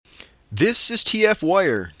This is TF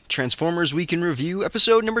Wire, Transformers Week in Review,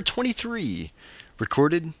 episode number 23,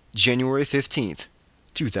 recorded January 15th,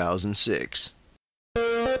 2006.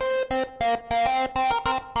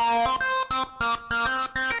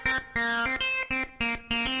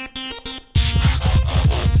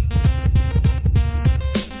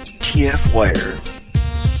 TF Wire,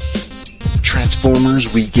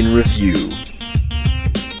 Transformers Week in Review,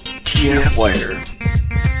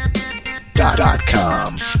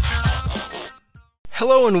 TFWire.com.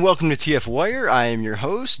 Hello and welcome to TF Wire. I am your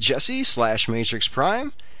host, Jesse/Matrix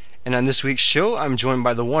Prime, and on this week's show, I'm joined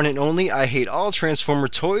by the one and only I Hate All Transformer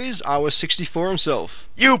Toys, Awa64 himself.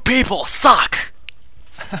 You people suck!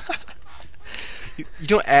 You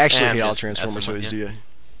don't actually hate all just Transformer messing with toys, do you. you?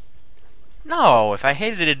 No, if I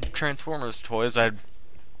hated Transformers toys, I'd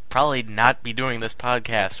probably not be doing this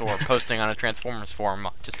podcast or posting on a Transformers forum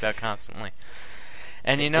just about constantly.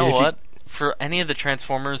 And you know And if you- what? For any of the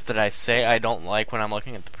Transformers that I say I don't like when I'm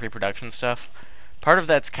looking at the pre-production stuff, part of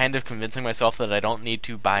that's kind of convincing myself that I don't need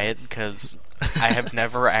to buy it, because I have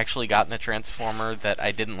never actually gotten a Transformer that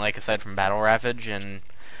I didn't like aside from Battle Ravage, and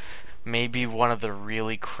maybe one of the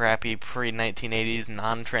really crappy pre-1980s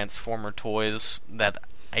non-Transformer toys that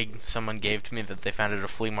someone gave to me that they found at a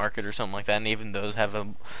flea market or something like that, and even those have a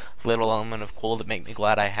little element of cool that make me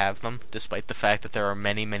glad I have them, despite the fact that there are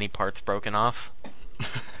many, many parts broken off.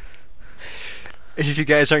 If you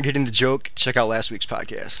guys aren't getting the joke, check out last week's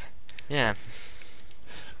podcast. Yeah.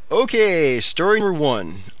 Okay, story number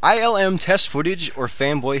 1. ILM test footage or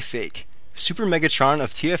fanboy fake. Super Megatron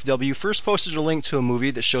of TFW first posted a link to a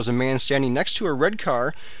movie that shows a man standing next to a red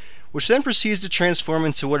car, which then proceeds to transform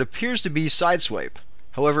into what appears to be Sideswipe.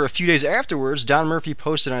 However, a few days afterwards, Don Murphy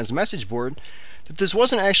posted on his message board that this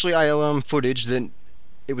wasn't actually ILM footage, that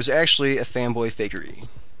it was actually a fanboy fakery.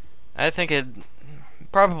 I think it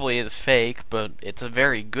probably is fake, but it's a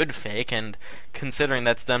very good fake, and considering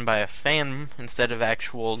that's done by a fan instead of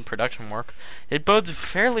actual production work, it bodes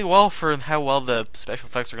fairly well for how well the special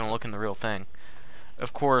effects are going to look in the real thing.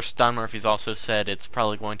 Of course, Don Murphy's also said it's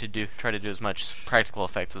probably going to try to do as much practical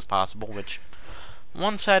effects as possible, which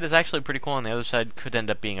one side is actually pretty cool, and the other side could end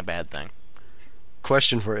up being a bad thing.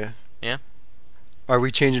 Question for you. Yeah? Are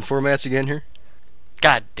we changing formats again here?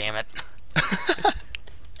 God damn it.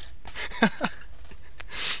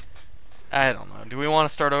 I don't know. Do we want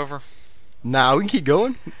to start over? Nah, we can keep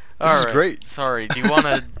going. This is great. Sorry. Do you want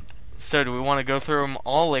to? So, do we want to go through them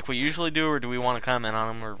all like we usually do, or do we want to comment on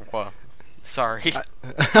them, or what? Sorry.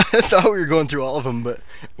 I thought we were going through all of them, but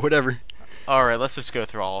whatever. All right, let's just go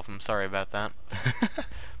through all of them. Sorry about that.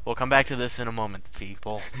 We'll come back to this in a moment,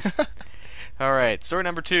 people. All right, story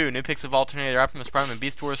number 2. New pics of Alternator Optimus Prime and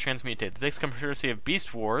Beast Wars Transmutate. The pics come courtesy of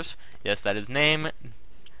Beast Wars. Yes, that is name.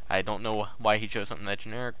 I don't know why he chose something that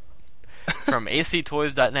generic. From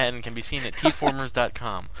actoys.net and can be seen at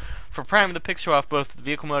tformers.com. For Prime, the pics show off both the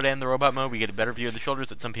vehicle mode and the robot mode. We get a better view of the shoulders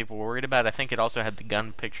that some people were worried about. I think it also had the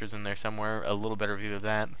gun pictures in there somewhere, a little better view of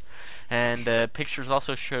that. And pictures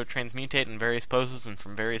also show Transmutate in various poses and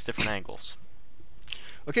from various different angles.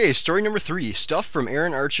 Okay, story number 3. Stuff from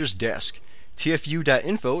Aaron Archer's desk.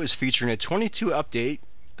 TFU.info is featuring a 22-day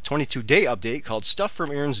update called Stuff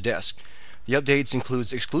from Aaron's Desk. The updates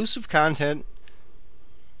includes exclusive content.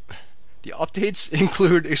 The updates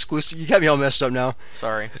include exclusive... You got me all messed up now.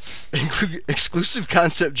 Sorry. Include exclusive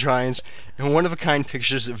concept drawings and one-of-a-kind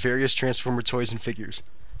pictures of various Transformer toys and figures.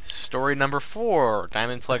 Story number 4.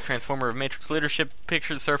 Diamond Select Transformer of Matrix Leadership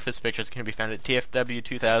Pictures Surface Pictures can be found at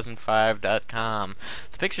tfw2005.com.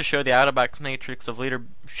 The pictures show the Autobot Matrix of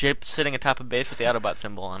Leadership sitting atop a base with the Autobot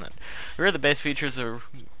symbol on it. The rear of the base features a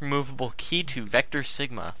removable key to Vector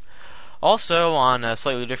Sigma. Also, on a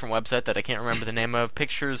slightly different website that I can't remember the name of,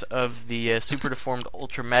 pictures of the Super Deformed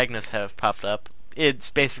Ultra Magnus have popped up.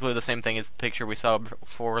 It's basically the same thing as the picture we saw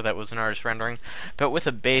before that was an artist rendering, but with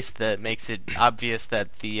a base that makes it obvious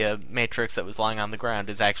that the Matrix that was lying on the ground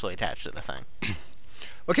is actually attached to the thing.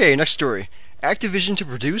 Okay, next story. Activision to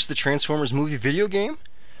produce the Transformers movie video game?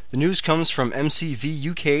 The news comes from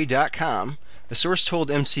MCVUK.com. A source told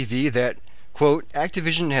MCV that, quote,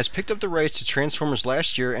 Activision has picked up the rights to Transformers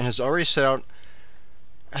last year and has already set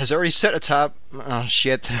a top... Oh,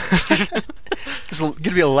 shit. There's going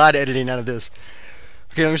to be a lot of editing out of this.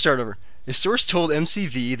 Okay, let me start over. A source told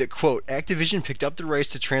MCV that, quote, Activision picked up the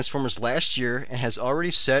rights to Transformers last year and has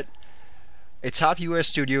already set a top U.S.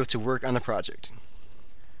 studio to work on the project.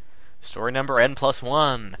 Story number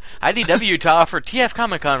N+1. IDW to offer TF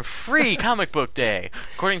Comic Con free comic book day.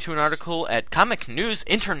 According to an article at Comic News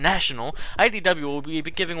International, IDW will be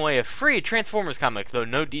giving away a free Transformers comic, though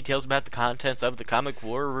no details about the contents of the comic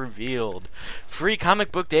were revealed. Free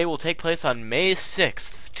comic book day will take place on May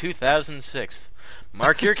 6th, 2006.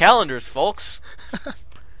 Mark your calendars, folks.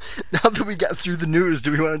 Now that we got through the news,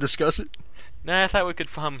 do we want to discuss it? Nah, I thought we could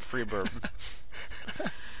hum Freebird.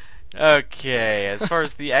 Okay, as far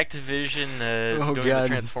as the Activision doing the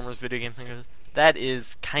Transformers video game thing goes, that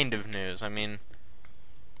is kind of news. I mean,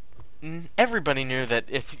 everybody knew that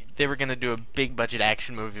if they were going to do a big budget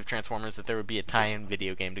action movie of Transformers, that there would be a tie-in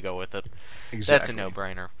video game to go with it. Exactly. That's a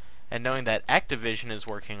no-brainer. And knowing that Activision is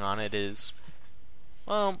working on it is,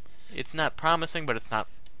 well, it's not promising, but it's not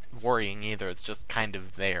worrying either. It's just kind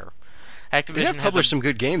of there. Activision they have published some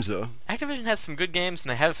good games, though. Activision has some good games, and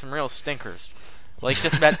they have some real stinkers. Like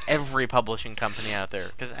just about every publishing company out there.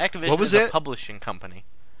 Because Activision is a publishing company.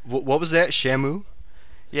 What was that? Shamu?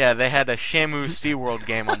 Yeah, they had a Shamu SeaWorld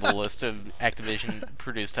game on the list of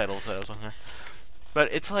Activision-produced titles that I was on there.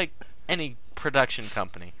 But it's like any production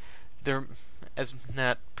company.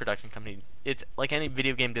 Not production company. It's like any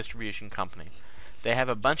video game distribution company. They have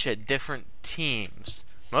a bunch of different teams.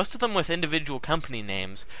 Most of them with individual company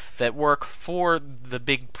names that work for the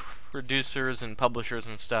big producers and publishers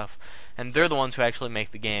and stuff, and they're the ones who actually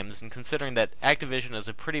make the games. And considering that Activision is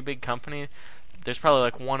a pretty big company, there's probably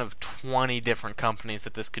like one of 20 different companies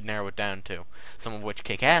that this could narrow it down to. Some of which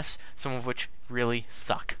kick ass, some of which really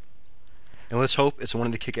suck. And let's hope it's one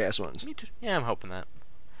of the kick-ass ones. Me too. Yeah, I'm hoping that.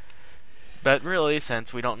 But really,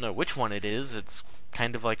 since we don't know which one it is, it's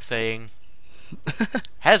kind of like saying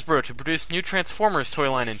Hasbro to produce new Transformers toy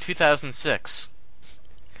line in 2006.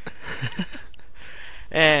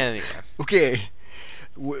 Anyway. Okay.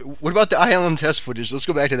 What about the ILM test footage? Let's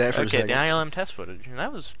go back to that for a second. Okay, the ILM test footage. And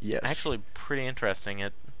that was actually pretty interesting.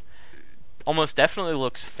 It almost definitely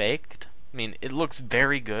looks faked. I mean, it looks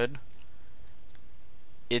very good.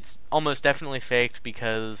 It's almost definitely faked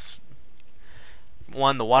because,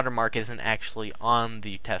 one, the watermark isn't actually on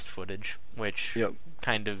the test footage, which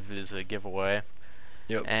kind of is a giveaway.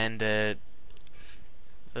 Yep. And other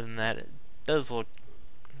than that, it does look...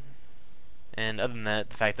 And other than that,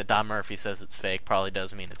 the fact that Don Murphy says it's fake probably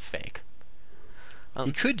does mean it's fake.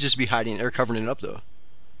 He could just be hiding it or covering it up, though.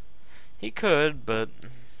 He could, but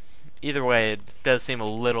either way, it does seem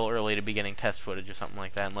a little early to be getting test footage or something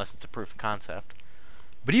like that, unless it's a proof of concept.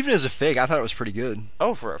 But even as a fake, I thought it was pretty good.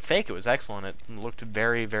 Oh, for a fake, it was excellent. It looked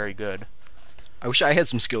very, very good. I wish I had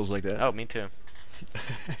some skills like that. Oh, me too.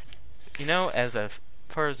 You know,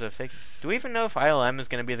 far as a fake, do we even know if ILM is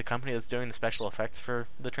going to be the company that's doing the special effects for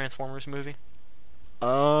the Transformers movie?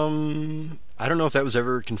 I don't know if that was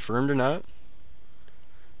ever confirmed or not.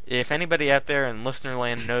 If anybody out there in listener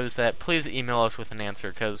land knows that, please email us with an answer,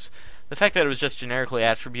 because the fact that it was just generically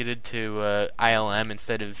attributed to ILM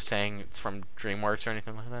instead of saying it's from DreamWorks or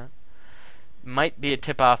anything like that might be a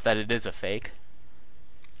tip-off that it is a fake.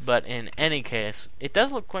 But in any case, it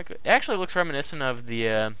does look quite good. It actually looks reminiscent of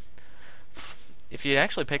the... if you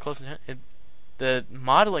actually pay close attention, the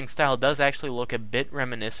modeling style does actually look a bit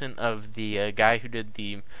reminiscent of the guy who did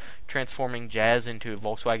the transforming Jazz into a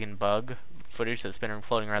Volkswagen Bug footage that's been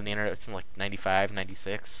floating around the internet since like 95,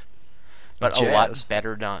 96. But Jazz. A lot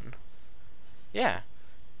better done. Yeah.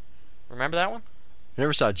 Remember that one? I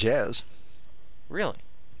never saw Jazz. Really?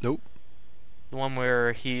 Nope. The one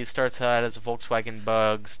where he starts out as a Volkswagen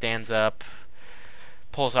Bug, stands up,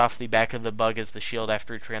 pulls off the back of the Bug as the shield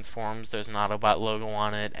after he transforms. There's an Autobot logo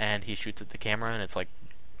on it, and he shoots at the camera, and it's like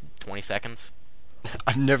 20 seconds.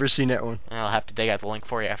 I've never seen that one. I'll have to dig out the link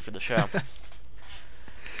for you after the show.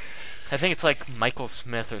 I think it's like Michael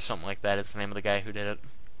Smith or something like that is the name of the guy who did it.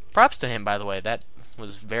 Props to him, by the way. That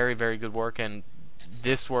was very, very good work, and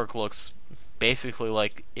this work looks basically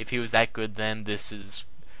like if he was that good then, this is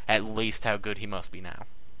at least how good he must be now.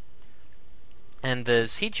 And the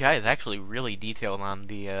CGI is actually really detailed on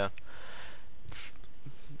the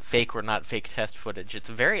fake or not fake test footage. It's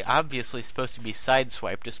very obviously supposed to be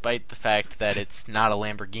sideswiped, despite the fact that it's not a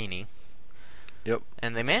Lamborghini. Yep.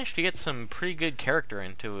 And they managed to get some pretty good character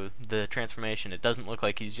into the transformation. It doesn't look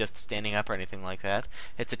like he's just standing up or anything like that.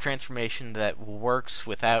 It's a transformation that works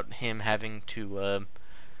without him having to...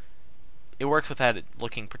 it works without it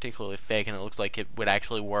looking particularly fake, and it looks like it would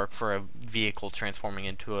actually work for a vehicle transforming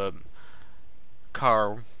into a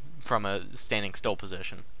car from a standing still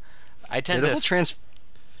position. I tend to...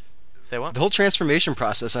 Say what? The whole transformation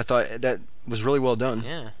process, I thought that was really well done.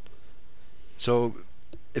 Yeah. So...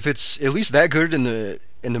 if it's at least that good in the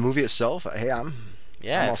movie itself, hey, I'm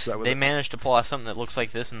all set with it. They managed to pull off something that looks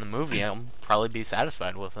like this in the movie, I'll probably be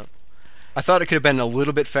satisfied with it. I thought it could have been a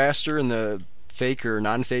little bit faster in the fake or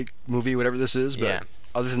non-fake movie, whatever this is, but Yeah.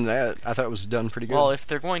 other than that, I thought it was done pretty good. Well, if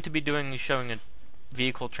they're going to be showing a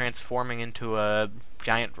vehicle transforming into a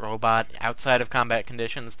giant robot outside of combat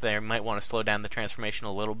conditions, they might want to slow down the transformation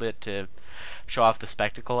a little bit to show off the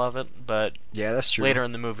spectacle of it. But yeah, that's true. later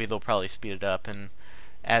in the movie, they'll probably speed it up and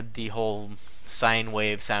add the whole sine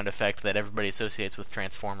wave sound effect that everybody associates with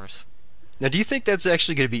Transformers. Now, do you think that's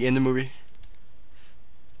actually going to be in the movie?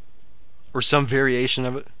 Or some variation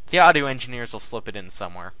of it? The audio engineers will slip it in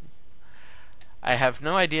somewhere. I have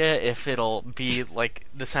no idea if it'll be like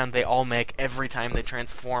the sound they all make every time they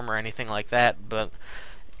transform or anything like that, but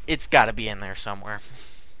it's gotta be in there somewhere.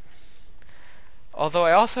 Although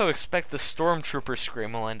I also expect the Stormtrooper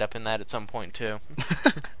scream will end up in that at some point too.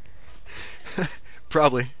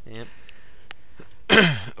 Probably. Yep.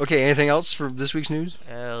 Okay, anything else for this week's news?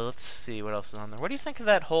 Let's see what else is on there. What do you think of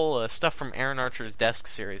that whole stuff from Aaron Archer's Desk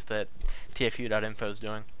series that TFU.info is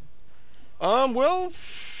doing? Well,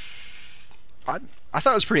 I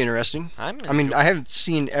thought it was pretty interesting. I haven't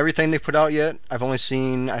seen everything they put out yet. I've only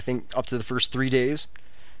seen, I think, up to the first 3 days.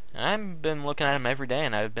 I've been looking at them every day,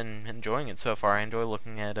 and I've been enjoying it so far. I enjoy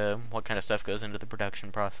looking at what kind of stuff goes into the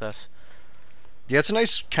production process. Yeah, it's a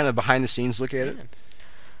nice kind of behind-the-scenes look at it.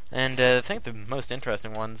 And I think the most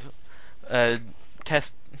interesting ones,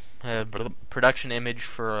 production image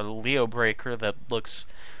for a Leo Breaker that looks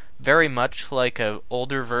very much like an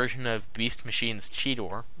older version of Beast Machine's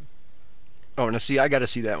Cheetor. Oh, now see, I got to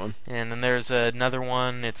see that one. And then there's another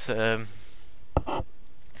one. It's a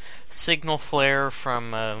signal flare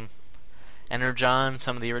from Energon.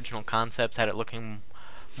 Some of the original concepts had it looking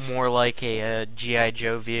more like a G.I.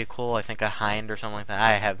 Joe vehicle. I think a Hind or something like that.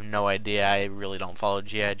 I have no idea. I really don't follow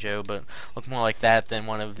G.I. Joe, but look more like that than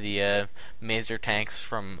one of the Maser tanks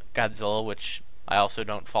from Godzilla, which I also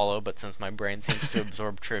don't follow, but since my brain seems to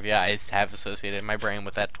absorb trivia, I have associated my brain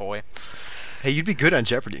with that toy. Hey, you'd be good on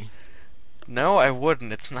Jeopardy! No, I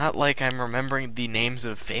wouldn't. It's not like I'm remembering the names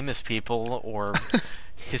of famous people or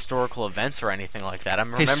historical events or anything like that.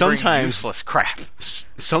 I'm remembering useless crap.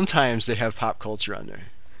 Sometimes they have pop culture on there.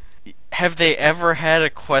 Have they ever had a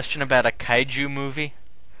question about a kaiju movie?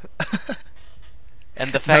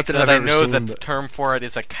 And the fact that I know that the term for it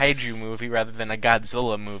is a kaiju movie rather than a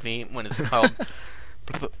Godzilla movie when it's called...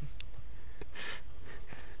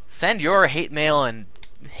 Send your hate mail and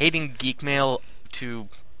hating geek mail to...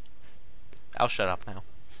 I'll shut up now.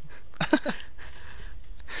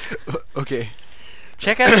 Okay.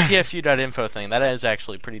 Check out the TFU.info thing. That is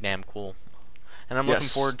actually pretty damn cool. And I'm looking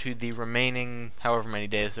forward to the remaining however many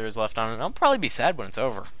days there is left on it. I'll probably be sad when it's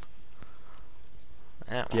over.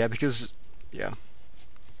 Yeah, because... Yeah.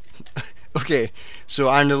 Okay, so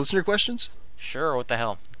on to listener questions? Sure, what the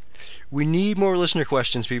hell. We need more listener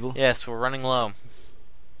questions, people. Yes, we're running low.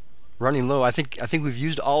 Running low? I think we've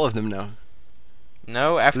used all of them now.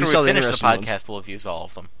 No, after we finish the podcast, we'll have used all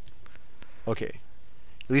of them. Okay.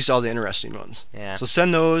 At least all the interesting ones. Yeah. So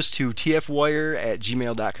send those to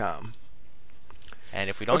tfwire@gmail.com. And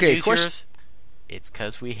if we don't use yours, it's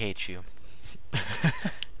because we hate you.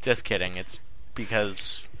 Just kidding. It's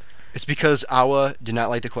because Awa did not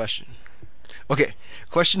like the question. Okay,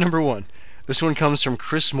 question number 1. This one comes from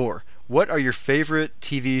Chris Moore. What are your favorite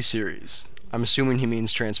TV series? I'm assuming he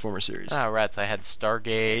means Transformer series. Ah, rats. I had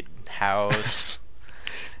Stargate, House...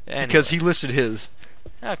 Anyway. Because he listed his.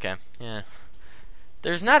 Okay, yeah.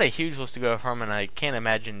 There's not a huge list to go from, and I can't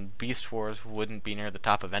imagine Beast Wars wouldn't be near the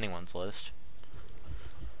top of anyone's list.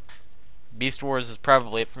 Beast Wars is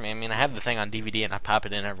probably it for me. I mean, I have the thing on DVD, and I pop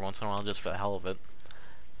it in every once in a while just for the hell of it.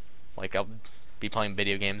 Like, I'll be playing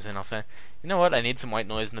video games, and I'll say, you know what, I need some white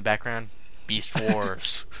noise in the background. Beast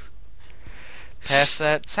Wars. Past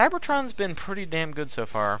that, Cybertron's been pretty damn good so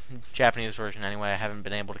far. Japanese version, anyway. I haven't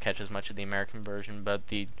been able to catch as much of the American version, but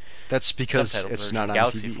the that's because it's version, not on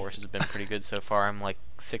Galaxy TV. Force has been pretty good so far. I'm like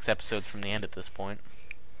 6 episodes from the end at this point.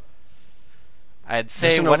 I'd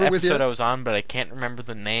say what episode I was on, but I can't remember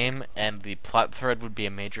the name, and the plot thread would be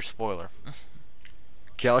a major spoiler.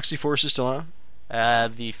 Galaxy Force is still on?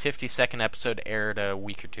 The 52nd episode aired a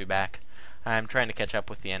week or 2 back. I'm trying to catch up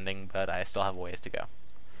with the ending, but I still have a ways to go.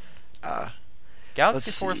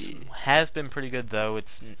 Galaxy Force has been pretty good, though.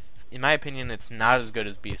 It's, in my opinion, it's not as good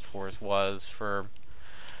as Beast Wars was for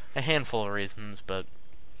a handful of reasons, but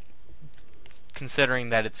considering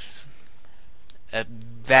that it's a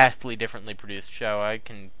vastly differently produced show, I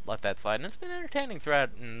can let that slide. And it's been entertaining throughout,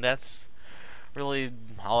 and that's really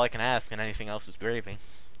all I can ask, and anything else is gravy.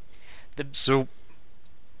 So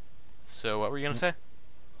what were you going to say?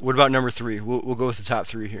 What about number 3? We'll go with the top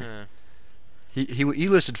 3 here. He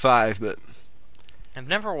listed 5, but I've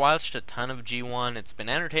never watched a ton of G1. It's been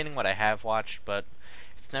entertaining what I have watched, but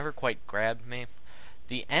it's never quite grabbed me.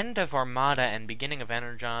 The end of Armada and beginning of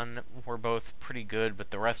Energon were both pretty good,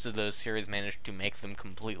 but the rest of those series managed to make them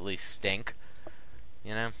completely stink.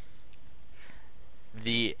 You know?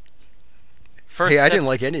 The first I didn't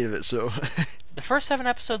like any of it, so... The first 7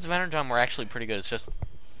 episodes of Energon were actually pretty good. It's just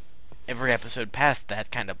every episode past that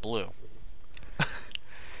kind of blew.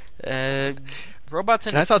 Robots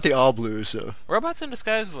in I thought they all blew, so... Robots in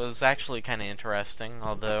Disguise was actually kind of interesting,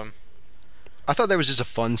 although... I thought that was just a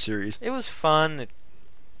fun series. It was fun.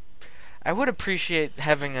 I would appreciate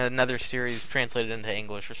having another series translated into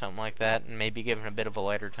English or something like that, and maybe given a bit of a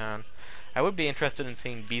lighter tone. I would be interested in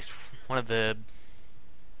seeing one of the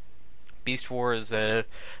Beast Wars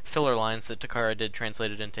filler lines that Takara did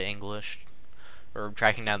translated into English, or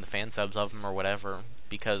tracking down the fan subs of them or whatever,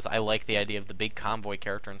 because I like the idea of the big convoy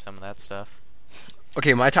character and some of that stuff.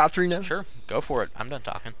 Okay, my top 3 now? Sure, go for it. I'm done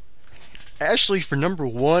talking. Actually, for number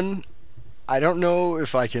 1, I don't know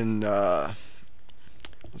if I can, let's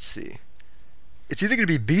see. It's either going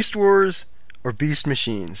to be Beast Wars or Beast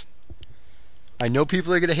Machines. I know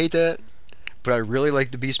people are going to hate that, but I really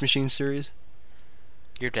like the Beast Machines series.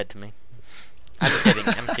 You're dead to me.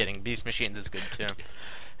 I'm kidding. Beast Machines is good too.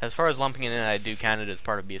 As far as lumping it in, I do count it as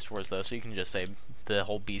part of Beast Wars though, so you can just say the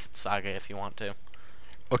whole Beast saga if you want to.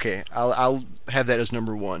 Okay, I'll have that as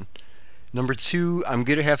number 1. Number 2, I'm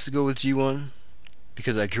going to have to go with G1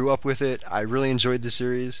 because I grew up with it. I really enjoyed the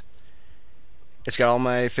series. It's got all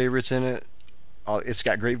my favorites in it. It's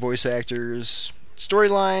got great voice actors.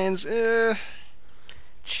 Storylines,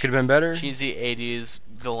 could have been better. Cheesy 80s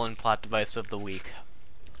villain plot device of the week.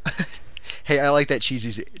 Hey, I like that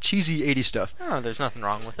cheesy 80s stuff. Oh, there's nothing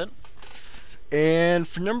wrong with it. And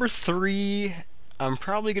for number 3, I'm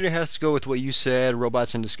probably going to have to go with what you said,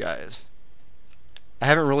 Robots in Disguise. I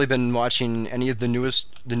haven't really been watching any of the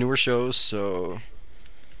newer shows, so...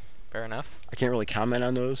 Fair enough. I can't really comment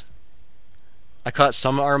on those. I caught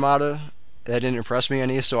some Armada. That didn't impress me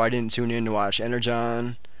any, so I didn't tune in to watch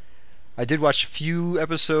Energon. I did watch a few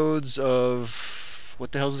episodes of...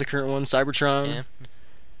 What the hell is the current one? Cybertron? Yeah.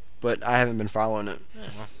 But I haven't been following it. Yeah,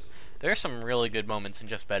 well, there are some really good moments in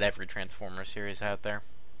just about every Transformers series out there.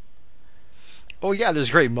 Oh yeah, there's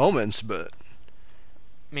great moments, but...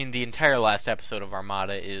 I mean, the entire last episode of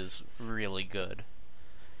Armada is really good.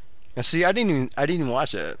 Now, see, I didn't even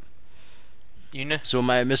watch it. You know, So am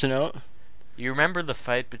I missing out? you remember the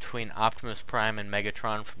fight between Optimus Prime and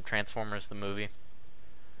Megatron from Transformers the movie?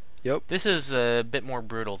 Yep. This is a bit more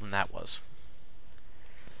brutal than that was.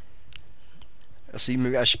 See,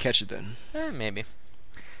 maybe I should catch it then. Maybe.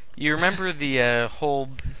 You remember the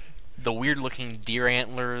weird-looking deer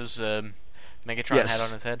antlers Megatron Yes. had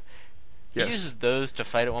on his head? He Yes. uses those to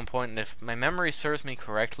fight at one point, and if my memory serves me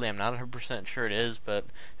correctly, I'm not 100% sure it is, but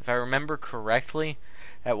if I remember correctly,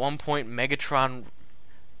 at one point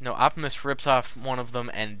Optimus rips off one of them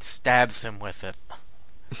and stabs him with it.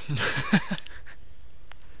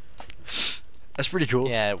 That's pretty cool.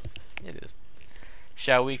 Yeah, it is.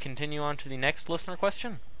 Shall we continue on to the next listener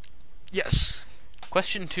question? Yes.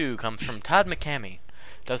 Question 2 comes from Todd McCamey.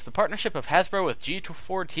 Does the partnership of Hasbro with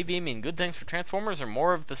G4 TV mean good things for Transformers or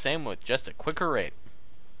more of the same with just a quicker rate?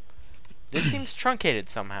 This seems truncated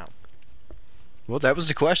somehow. Well, that was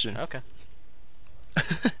the question. Okay.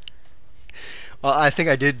 Well, I think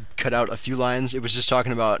I did cut out a few lines. It was just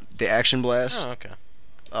talking about the Action Blast. Oh,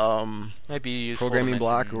 okay. Might be useful to Programming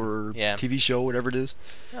block mention- or yeah. TV show, whatever it is.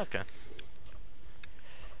 Okay.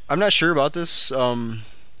 I'm not sure about this.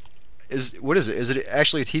 What is it? Is it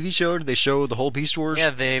actually a TV show? Did they show the whole Beast Wars? Yeah,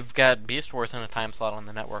 they've got Beast Wars in a time slot on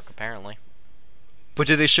the network, apparently. But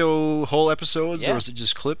did they show whole episodes, Yeah. or is it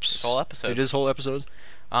just clips? It's whole episodes. It is whole episodes?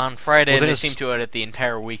 On Friday, Well, then they it's- seem to edit the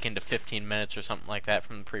entire week into 15 minutes or something like that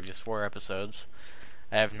from the previous 4 episodes.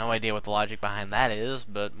 I have no idea what the logic behind that is,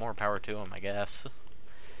 but more power to them, I guess.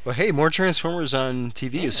 Well, hey, more Transformers on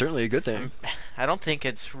TV is certainly a good thing. I don't think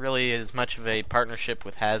it's really as much of a partnership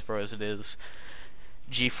with Hasbro as it is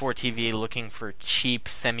G4 TV looking for cheap,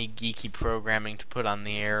 semi-geeky programming to put on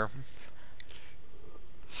the air.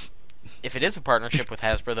 If it is a partnership with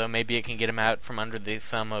Hasbro, though, maybe it can get them out from under the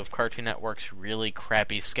thumb of Cartoon Network's really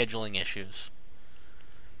crappy scheduling issues.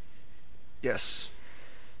 Yes.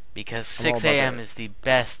 Because I'm all 6 about a.m. that. is the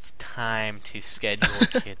best time to schedule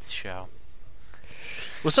a kids' show.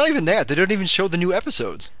 Well, it's not even that. They don't even show the new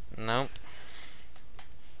episodes. Nope.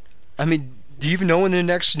 I mean, do you even know when the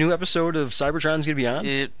next new episode of Cybertron's going to be on?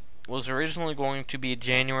 It was originally going to be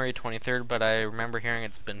January 23rd, but I remember hearing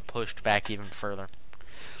it's been pushed back even further.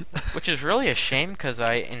 Which is really a shame, because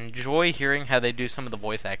I enjoy hearing how they do some of the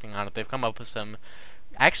voice acting on it. They've come up with some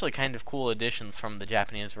actually kind of cool additions from the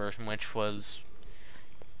Japanese version, which was,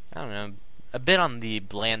 I don't know, a bit on the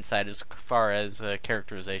bland side as far as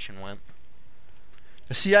characterization went.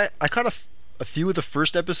 See, I caught a few of the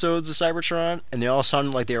first episodes of Cybertron, and they all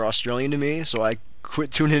sounded like they were Australian to me, so I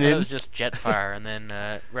quit tuning It in. was just Jetfire, and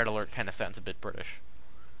then Red Alert kind of sounds a bit British.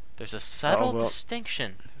 There's a subtle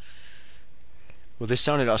distinction. Well, they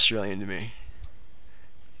sounded Australian to me.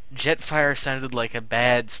 Jetfire sounded like a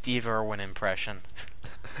bad Steve Irwin impression.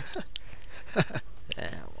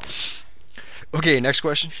 Okay, next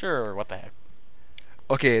question. Sure, what the heck.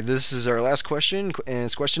 Okay, this is our last question, and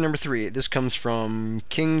it's question number 3. This comes from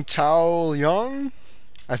King Tao Young,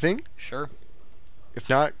 I think. Sure. If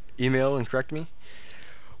not, email and correct me.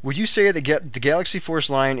 Would you say that the Galaxy Force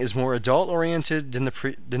line is more adult-oriented than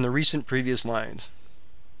the recent previous lines?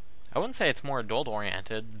 I wouldn't say it's more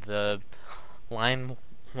adult-oriented. The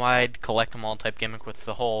line-wide collect-em-all type gimmick with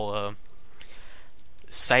the whole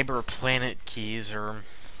cyber planet keys or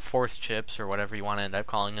force chips or whatever you want to end up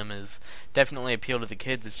calling them is definitely appeal to the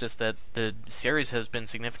kids. It's just that the series has been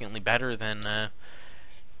significantly better than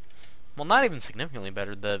well, not even significantly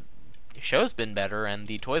better. The show's been better, and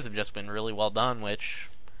the toys have just been really well done, which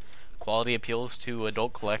quality appeals to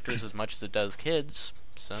adult collectors as much as it does kids.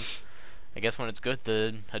 So I guess when it's good,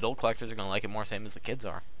 the adult collectors are going to like it more same as the kids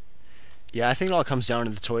are. Yeah, I think it all comes down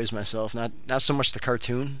to the toys myself, not so much the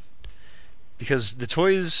cartoon. Because the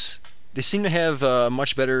toys, they seem to have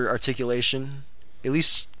much better articulation, at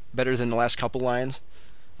least better than the last couple lines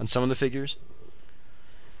on some of the figures.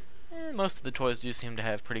 Most of the toys do seem to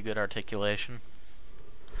have pretty good articulation.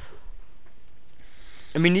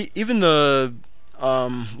 I mean, even the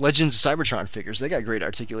Legends of Cybertron figures, they got great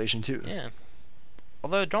articulation too. Yeah.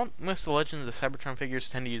 Although, don't most of the Legends of Cybertron figures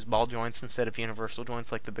tend to use ball joints instead of universal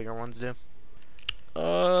joints like the bigger ones do?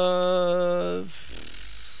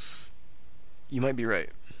 You might be right.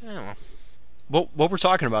 Yeah. Well, while we're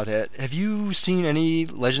talking about that, have you seen any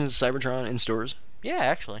Legends of Cybertron in stores? Yeah,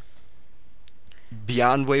 actually.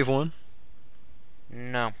 Beyond Wave 1?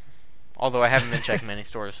 No. Although I haven't been checking many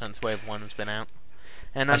stores since Wave 1 has been out.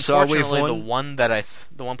 And I saw Wave unfortunately, 1.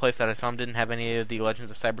 the one place that I saw them didn't have any of the Legends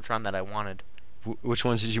of Cybertron that I wanted. Which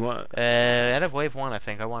ones did you want? Out of Wave 1, I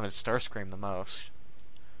think I wanted Starscream the most.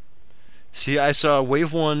 See, I saw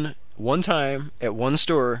Wave 1 one time at one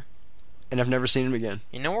store, and I've never seen him again.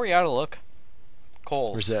 You know where you ought to look?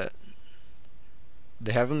 Kohl's. Where's that?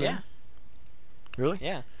 They have them there? Yeah. Really?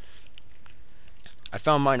 Yeah. I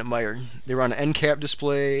found mine at Meijer. They were on an end cap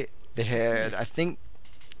display. They had, I think,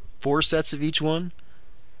 4 sets of each one.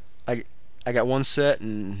 I got one set,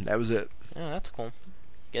 and that was it. Yeah, that's cool.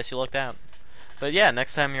 Guess you lucked out. But yeah,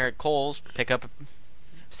 next time you're at Kohl's, pick up a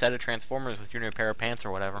set of Transformers with your new pair of pants or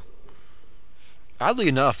whatever. Oddly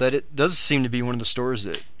enough, that it does seem to be one of the stores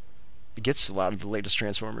that gets a lot of the latest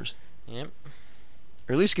Transformers. Yep.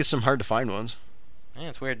 Or at least gets some hard-to-find ones. Yeah,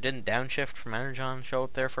 it's weird. Didn't Downshift from Energon show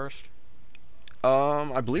up there first?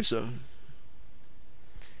 I believe so.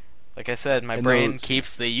 Like I said, my And brain those-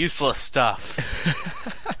 keeps the useless stuff.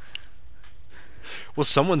 Well,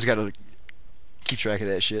 someone's got to keep track of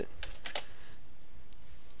that shit.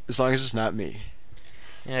 As long as it's not me.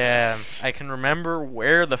 Yeah, I can remember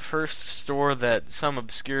where the first store that some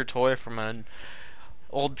obscure toy from an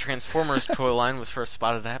old Transformers toy line was first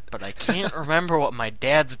spotted at, but I can't remember what my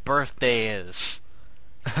dad's birthday is.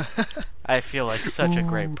 I feel like such a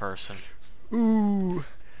great person. Ooh.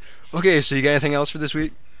 Okay, so you got anything else for this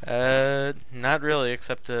week? Not really,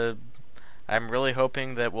 except I'm really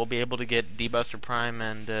hoping that we'll be able to get D-Buster Prime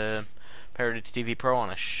and Parody TV Pro on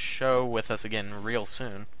a show with us again real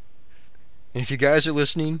soon. And if you guys are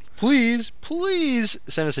listening, please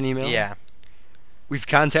send us an email. Yeah. We've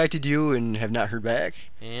contacted you and have not heard back.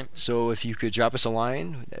 Yep. So if you could drop us a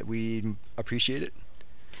line, we'd appreciate it.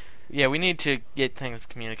 Yeah, we need to get things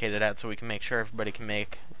communicated out so we can make sure everybody can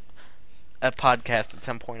make a podcast at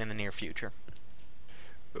some point in the near future.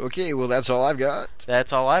 Okay, well, that's all I've got.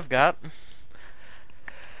 That's all I've got.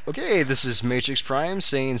 Okay, this is Matrix Prime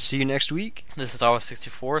saying see you next week. This is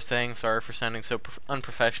Always64 saying sorry for sounding so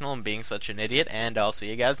unprofessional and being such an idiot, and I'll see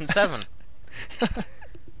you guys in 7.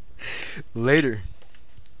 Later.